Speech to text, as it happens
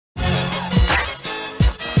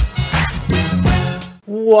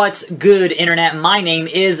What's good, Internet? My name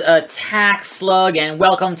is attackslug, and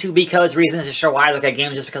welcome to Because Reasons, to show why I look at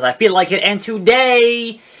games just because I feel like it. And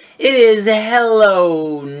today, it is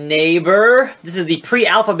Hello Neighbor. This is the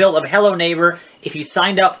pre-alpha build of Hello Neighbor. If you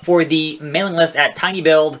signed up for the mailing list at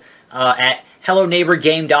TinyBuild at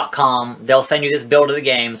helloneighborgame.com, they'll send you this build of the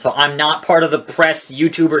game. So I'm not part of the press,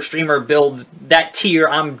 YouTuber, streamer build, that tier.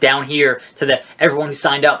 I'm down here to the everyone who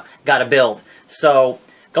signed up got a build. So,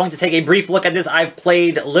 going to take a brief look at this. I've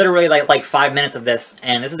played literally like 5 minutes of this,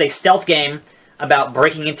 and this is a stealth game about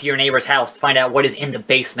breaking into your neighbor's house to find out what is in the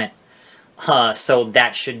basement. So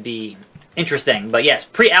that should be interesting. But yes,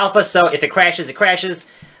 pre-alpha, so if it crashes, it crashes.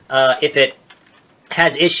 If it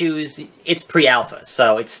has issues, it's pre-alpha,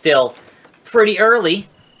 so it's still pretty early.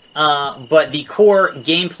 But the core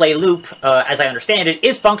gameplay loop, as I understand it,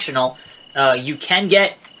 is functional. You can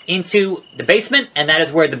get into the basement, and that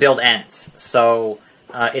is where the build ends. So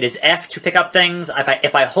it is F to pick up things.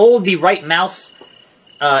 If I hold the right mouse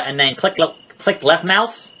and then click left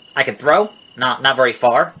mouse, I can throw. Not very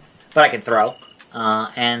far, but I can throw.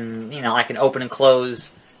 And you know, I can open and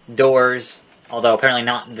close doors. Although apparently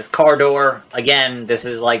not this car door. Again, this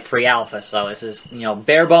is like pre-alpha, so this is, you know,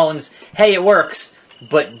 bare bones. Hey, it works,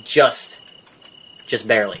 but just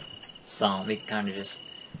barely. So we can kind of just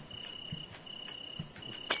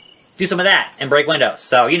do some of that and break windows.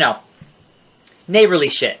 So, you know, neighborly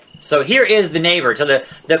shit. So here is the neighbor. So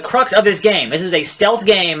the crux of this game. This is a stealth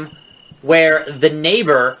game where the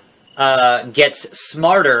neighbor gets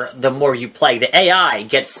smarter the more you play. The AI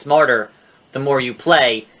gets smarter the more you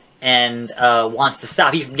play and wants to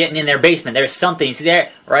stop you from getting in their basement. There's something. You see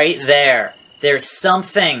there? Right there. There's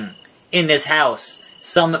something in this house.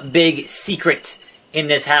 Some big secret in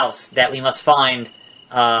this house that we must find.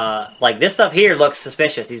 Like, this stuff here looks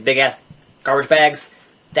suspicious. These big-ass garbage bags.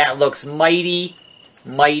 That looks mighty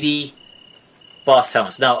boss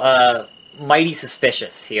tones. No, mighty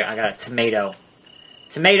suspicious. Here, I got a tomato.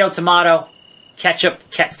 Tomato,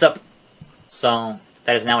 ketchup. So,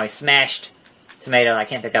 that is now a smashed tomato I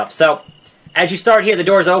can't pick up. So, as you start here, the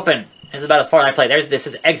door's open. This is about as far as I play. This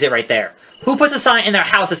is exit right there. Who puts a sign in their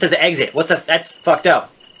house that says exit? That's fucked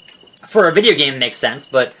up. For a video game, it makes sense,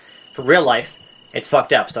 but for real life, it's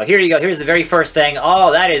fucked up. So here you go. Here's the very first thing.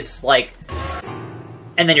 Oh, that is like...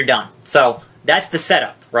 And then you're done. So, that's the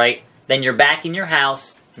setup, right? Then you're back in your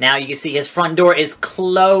house. Now you can see his front door is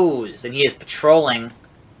closed. And he is patrolling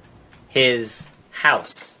his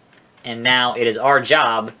house. And now it is our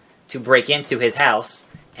job to break into his house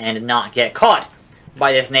and not get caught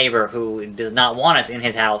by this neighbor who does not want us in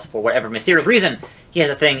his house for whatever mysterious reason. He has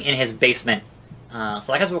a thing in his basement.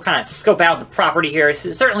 So I guess we'll kind of scope out the property here. It's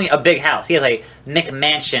certainly a big house. He has a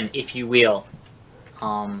McMansion, if you will.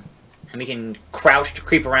 And we can crouch to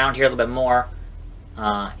creep around here a little bit more.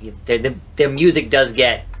 The music does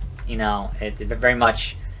get, you know, it's very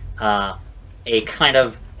much a kind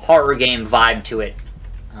of horror game vibe to it.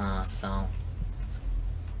 So,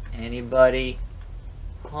 anybody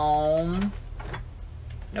home?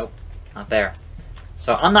 Nope, not there.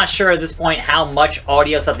 So I'm not sure at this point how much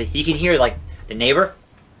audio stuff that he can hear, like the neighbor.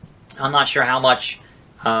 I'm not sure how much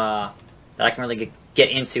that I can really get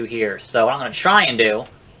into here. So what I'm going to try and do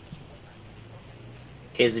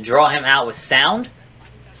is draw him out with sound.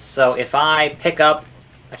 So if I pick up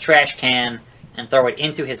a trash can and throw it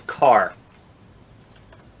into his car.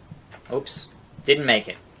 Oops, didn't make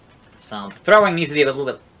it. So throwing needs to be a little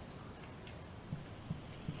bit...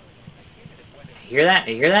 You hear that?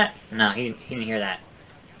 Did you hear that? No, he didn't hear that.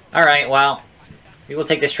 Alright, well, we will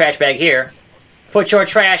take this trash bag here. Put your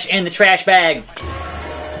trash in the trash bag.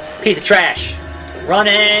 Piece of trash.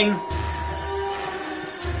 Running.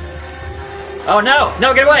 Oh no!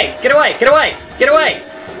 No, get away! Get away! Get away! Get away!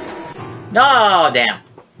 No, damn.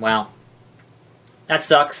 Well, that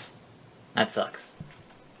sucks. That sucks.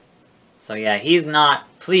 So yeah, he's not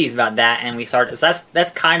pleased about that, and we start. So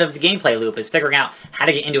that's kind of the gameplay loop, is figuring out how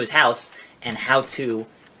to get into his house and how to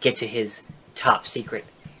get to his top secret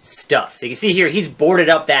stuff. You can see here, he's boarded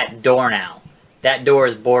up that door now. That door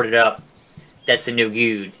is boarded up. That's a no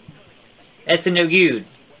good. That's a no good.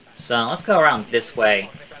 So let's go around this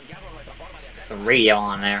way. A radio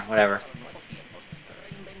on there, whatever.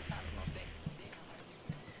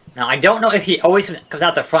 Now, I don't know if he always comes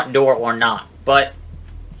out the front door or not, but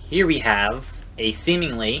here we have a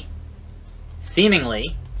seemingly,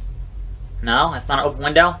 no, that's not an open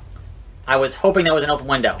window. I was hoping that was an open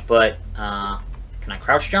window, but, can I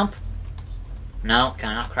crouch jump? No,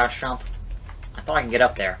 can I not crouch jump? I thought I could get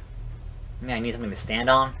up there. Maybe I need something to stand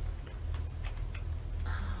on.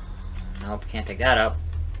 Nope, can't pick that up.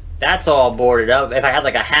 That's all boarded up. If I had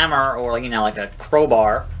like a hammer or, you know, like a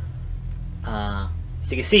crowbar,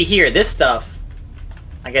 So you can see here, this stuff,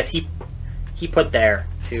 I guess he put there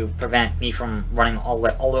to prevent me from running all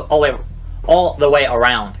the way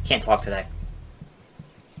around. Can't talk today.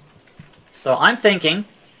 So I'm thinking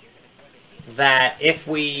that if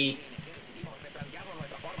we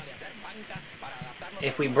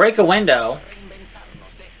break a window,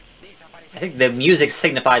 I think the music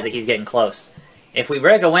signifies that he's getting close. If we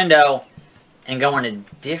break a window and go in a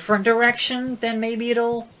different direction, then maybe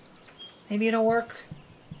it'll work.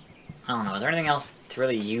 I don't know. Is there anything else to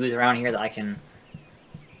really use around here that I can...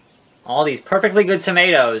 All these perfectly good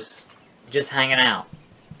tomatoes just hanging out.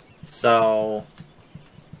 So...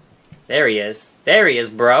 There he is. There he is,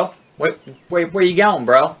 bro. Where you going,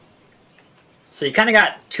 bro? So you kind of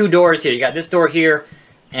got two doors here. You got this door here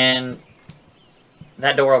and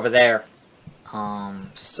that door over there.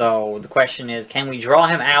 So the question is, can we draw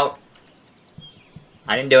him out?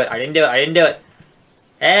 I didn't do it. I didn't do it. I didn't do it.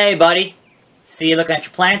 Hey, buddy. See you looking at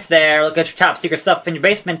your plants there. Look at your top secret stuff in your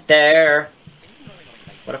basement there.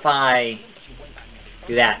 What if I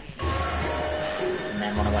do that? And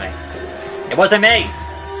then run away. It wasn't me!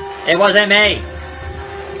 It wasn't me!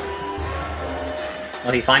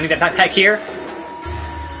 Will he find me back here?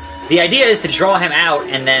 The idea is to draw him out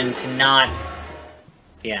and then to not...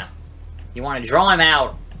 Yeah. You want to draw him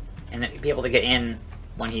out and then be able to get in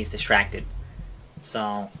when he's distracted.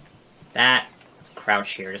 So, let's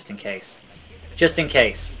crouch here just in case. Just in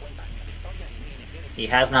case. He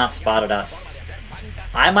has not spotted us.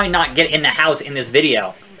 I might not get in the house in this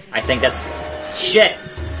video. I think that's... Shit!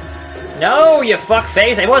 No, you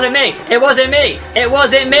fuckface! It wasn't me! It wasn't me! It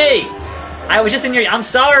wasn't me! I was just in your... I'm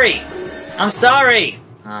sorry! I'm sorry!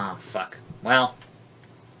 Oh, fuck. Well...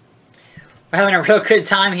 We're having a real good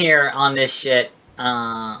time here on this shit.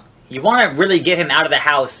 You want to really get him out of the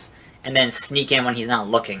house and then sneak in when he's not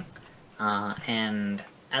looking. And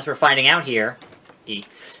as we're finding out here, it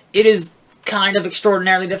is kind of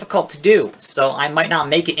extraordinarily difficult to do. So I might not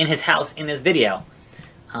make it in his house in this video.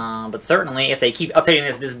 But certainly, if they keep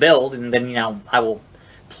updating this build, and then, you know, I will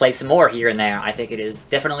play some more here and there. I think it is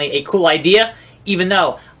definitely a cool idea, even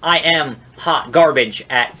though I am hot garbage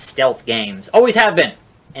at stealth games. Always have been,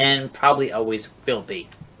 and probably always will be.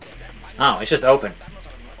 Oh, it's just open.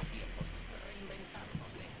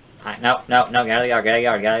 No, get out of the yard, get out of the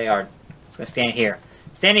yard, get out of the yard. I'm just gonna stand here.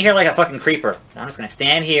 Standing here like a fucking creeper. I'm just gonna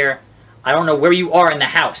stand here. I don't know where you are in the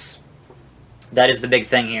house. That is the big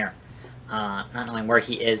thing here. Not knowing where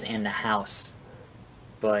he is in the house.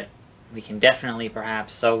 But we can definitely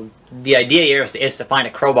perhaps... So, the idea here is to find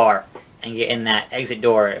a crowbar and get in that exit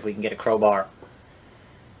door if we can get a crowbar.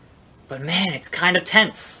 But man, it's kind of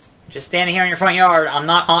tense. Just standing here in your front yard. I'm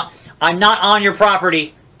not on your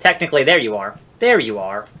property. Technically, there you are. There you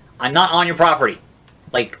are. I'm not on your property.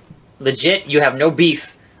 Like, legit, you have no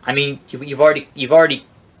beef. I mean, you've already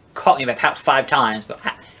caught me about 5 times, but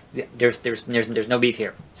there's no beef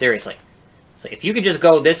here. Seriously. So if you could just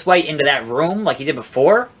go this way into that room like you did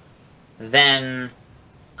before, then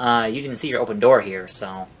you didn't see your open door here.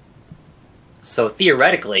 So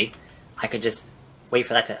theoretically, I could just wait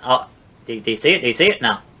for that to... Oh, did you see it? Did you see it?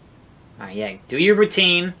 No. Alright, yeah. Do your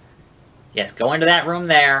routine. Yes, go into that room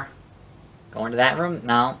there. Go into that room?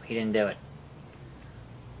 No, he didn't do it.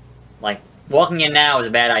 Like, walking in now is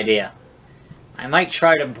a bad idea. I might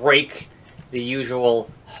try to break the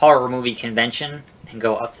usual horror movie convention and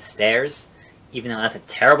go up the stairs, even though that's a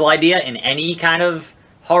terrible idea in any kind of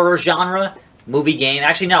horror genre, movie, game.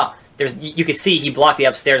 Actually, no. You can see he blocked the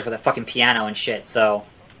upstairs with a fucking piano and shit, so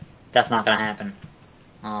that's not gonna happen.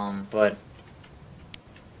 But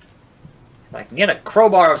if I can get a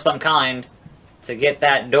crowbar of some kind to get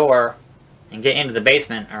that door and get into the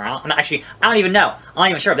basement, or I don't even know. I'm not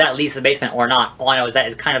even sure if that leads to the basement or not. All I know is that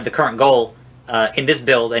is kind of the current goal, in this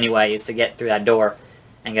build anyway, is to get through that door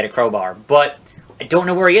and get a crowbar. But I don't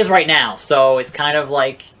know where he is right now, so it's kind of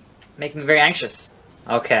like making me very anxious.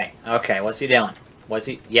 Okay, what's he doing? What's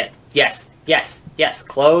he... Yeah, yes,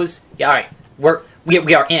 close. Yeah, alright.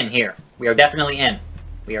 We are in here. We are definitely in.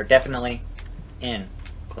 We are definitely in.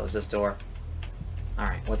 Close this door.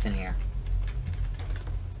 Alright, what's in here?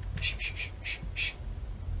 Shh.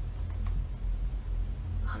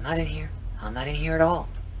 I'm not in here. I'm not in here at all.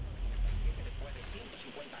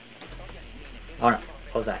 Oh no,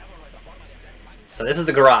 close that. So this is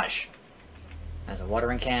the garage. There's a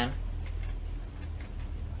watering can.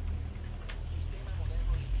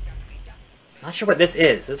 I'm not sure what this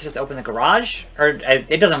is. Does this just open the garage? Or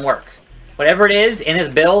it doesn't work. Whatever it is in this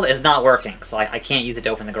build is not working, so I can't use it to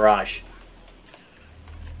open the garage.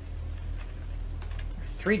 There are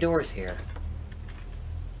 3 doors here.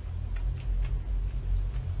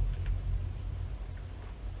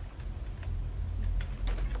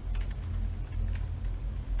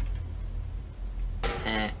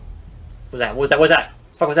 What was that? What was that? What was that?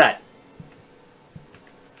 What the fuck was that?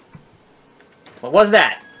 What was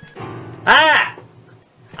that? Ah!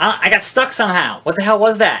 I got stuck somehow. What the hell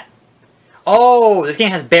was that? Oh, this game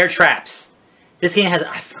has bear traps. This game has...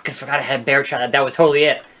 I fucking forgot I had bear trap. That was totally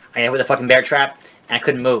it. I hit with a fucking bear trap, and I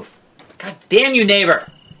couldn't move. God damn you,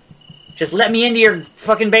 neighbor! Just let me into your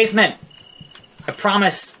fucking basement. I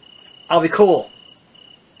promise I'll be cool.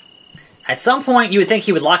 At some point, you would think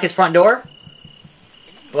he would lock his front door.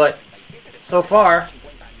 But, so far,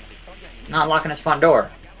 not locking his front door.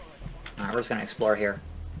 Alright, we're just gonna explore here.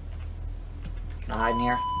 Can I hide in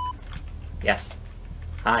here? Yes.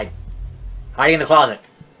 Hide. Hiding in the closet.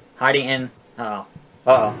 Hiding in... Uh-oh.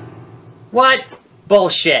 Uh-oh. What?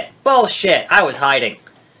 Bullshit. Bullshit. I was hiding.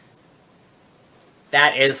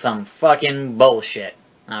 That is some fucking bullshit.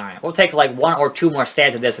 Alright, we'll take like 1 or 2 more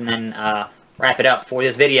stabs of this and then wrap it up for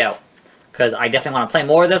this video. Because I definitely want to play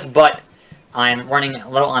more of this, but I'm running a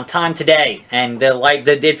little on time today. And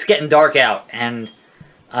it's getting dark out. And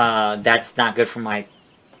that's not good for my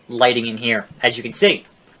lighting in here, as you can see.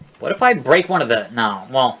 What if I break one of the... No,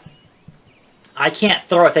 well... I can't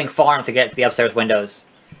throw a thing far enough to get to the upstairs windows.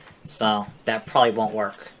 So, that probably won't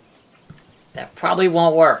work. That probably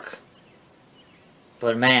won't work.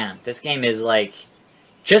 But man, this game is like...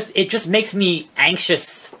 It just makes me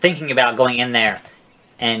anxious thinking about going in there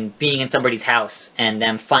and being in somebody's house and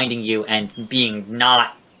them finding you and being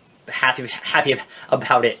not happy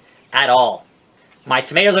about it at all. My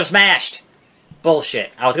tomatoes are smashed!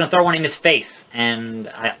 Bullshit. I was gonna throw one in his face, and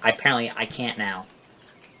apparently I can't now.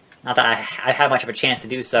 Not that I have much of a chance to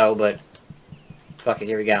do so, but... Fuck it,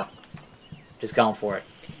 here we go. Just going for it.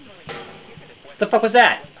 What the fuck was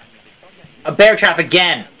that? A bear trap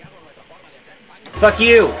again! Fuck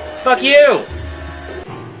you! Fuck you!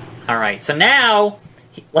 Alright, so now...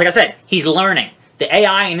 Like I said, he's learning. The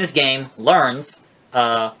AI in this game learns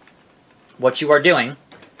what you are doing.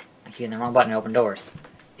 I keep hitting the wrong button to open doors.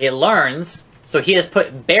 It learns, so he has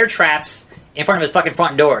put bear traps in front of his fucking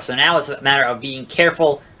front door. So now it's a matter of being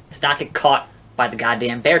careful to not get caught by the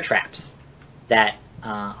goddamn bear traps that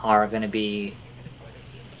are going to be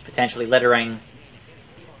potentially littering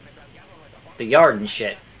the yard and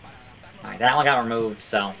shit. Alright, that one got removed,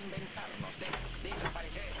 so...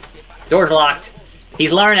 Door's locked.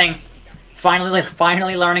 He's learning.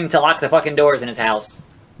 Finally learning to lock the fucking doors in his house.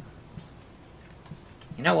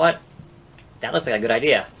 You know what? That looks like a good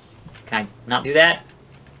idea. Can I not do that?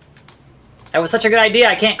 That was such a good idea,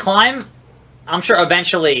 I can't climb? I'm sure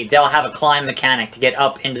eventually they'll have a climb mechanic to get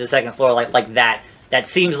up into the second floor like that. That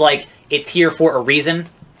seems like it's here for a reason.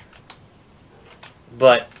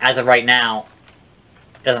 But as of right now,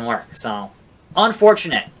 it doesn't work, so...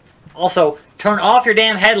 Unfortunate. Also, turn off your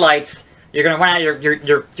damn headlights. You're gonna run out,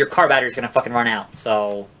 your car battery's gonna fucking run out.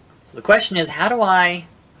 So the question is, how do I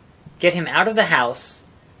get him out of the house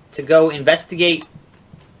to go investigate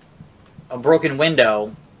a broken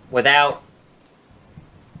window without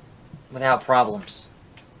problems?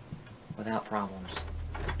 Without problems.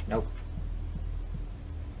 Nope.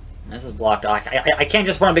 This is blocked off. I can't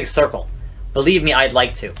just run a big circle. Believe me, I'd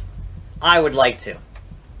like to. I would like to.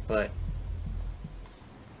 But...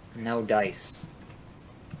 no dice.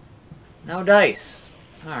 No dice.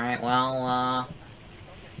 Alright, well,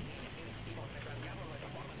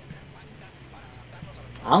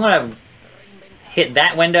 I'm gonna hit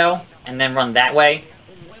that window and then run that way.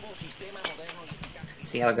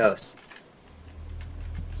 See how it goes.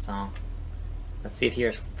 So, let's see if he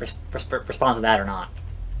responds to that or not.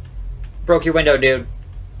 Broke your window, dude.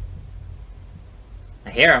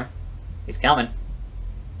 I hear him. He's coming.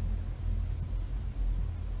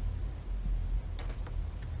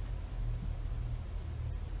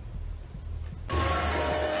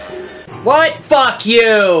 What? Fuck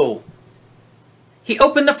you! He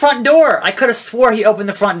opened the front door! I could have swore he opened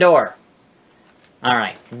the front door.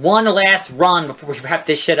 Alright, one last run before we wrap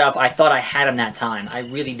this shit up. I thought I had him that time. I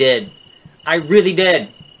really did. I really did.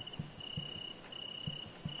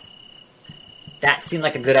 That seemed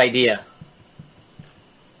like a good idea.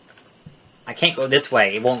 I can't go this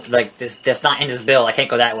way. It won't, like, that's not in this bill. I can't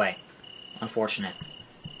go that way. Unfortunate.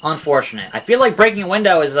 Unfortunate. I feel like breaking a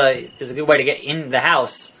window is a good way to get in the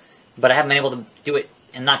house, but I haven't been able to do it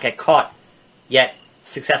and not get caught yet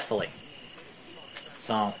successfully.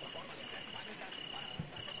 So,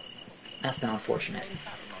 that's been unfortunate.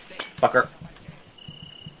 Fucker.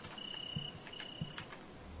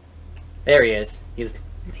 There he is. He's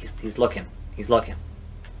looking. He's looking.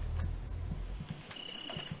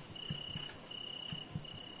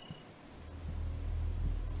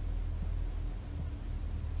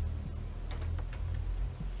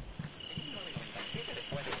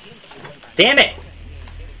 Damn it!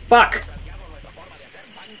 Fuck!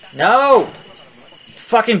 No!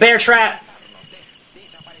 Fucking bear trap!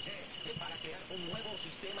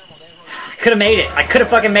 Could have made it. I could have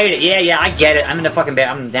fucking made it. Yeah, I get it. I'm in the fucking bear.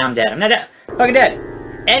 I'm dead. I'm not dead. Fucking dead.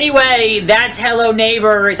 Anyway, that's Hello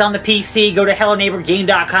Neighbor. It's on the PC. Go to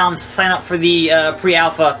helloneighborgame.com, sign up for the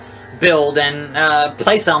pre-alpha build, and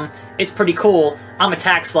play some. It's pretty cool. I'm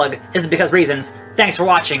attackslug. This is because reasons. Thanks for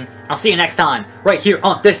watching. I'll see you next time, right here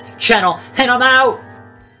on this channel, and I'm out!